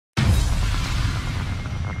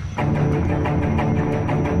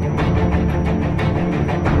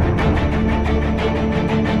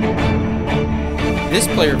This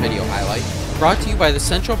player video highlight, brought to you by the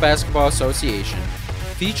Central Basketball Association,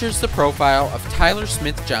 features the profile of Tyler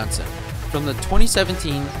Smith Johnson from the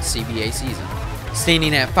 2017 CBA season.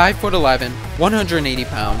 Standing at 5'11", 180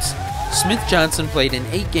 pounds, Smith Johnson played in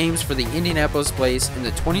 8 games for the Indianapolis Blaze in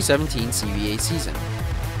the 2017 CBA season.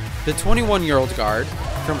 The 21-year-old guard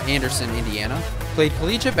from Anderson, Indiana, played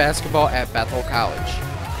collegiate basketball at Bethel College.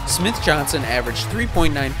 Smith Johnson averaged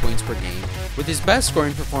 3.9 points per game, with his best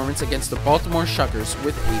scoring performance against the Baltimore Shuckers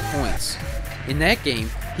with 8 points. In that game,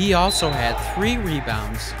 he also had 3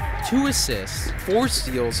 rebounds, 2 assists, 4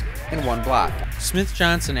 steals, and 1 block. Smith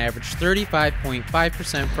Johnson averaged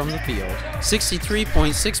 35.5% from the field,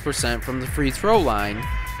 63.6% from the free throw line,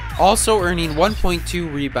 also earning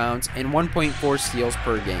 1.2 rebounds and 1.4 steals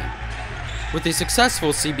per game. With a successful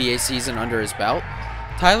CBA season under his belt,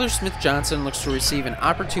 Tyler Smith Johnson looks to receive an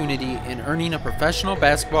opportunity in earning a professional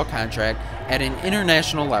basketball contract at an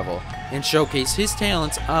international level and showcase his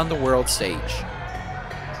talents on the world stage.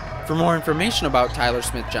 For more information about Tyler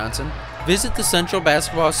Smith Johnson, visit the Central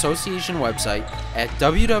Basketball Association website at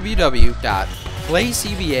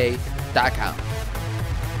www.playCBA.com.